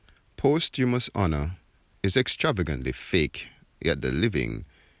Posthumous honor is extravagantly fake, yet the living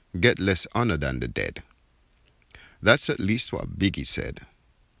get less honor than the dead. That's at least what Biggie said.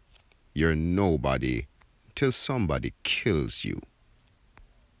 You're nobody till somebody kills you.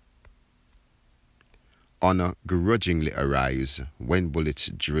 Honor grudgingly arrives when bullets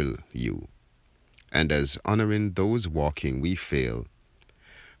drill you. And as honoring those walking we fail,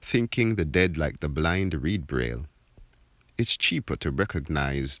 thinking the dead like the blind read Braille, it's cheaper to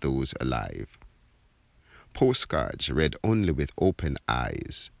recognize those alive. Postcards read only with open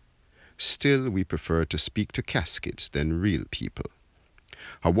eyes. Still, we prefer to speak to caskets than real people.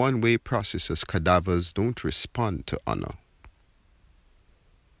 A one-way process as cadavers don't respond to honor.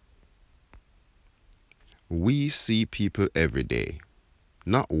 We see people every day.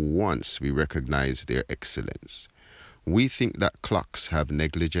 Not once we recognize their excellence. We think that clocks have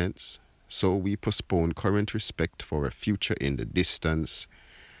negligence, so we postpone current respect for a future in the distance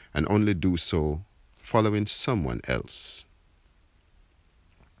and only do so following someone else.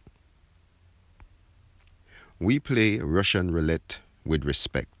 We play Russian roulette with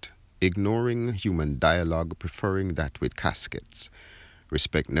respect, ignoring human dialogue, preferring that with caskets.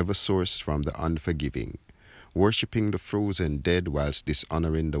 Respect never sourced from the unforgiving, worshipping the frozen dead whilst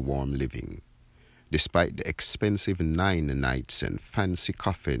dishonoring the warm living. Despite the expensive 9 nights and fancy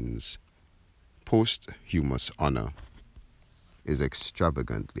coffins, posthumous honor is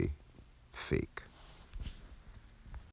extravagantly fake.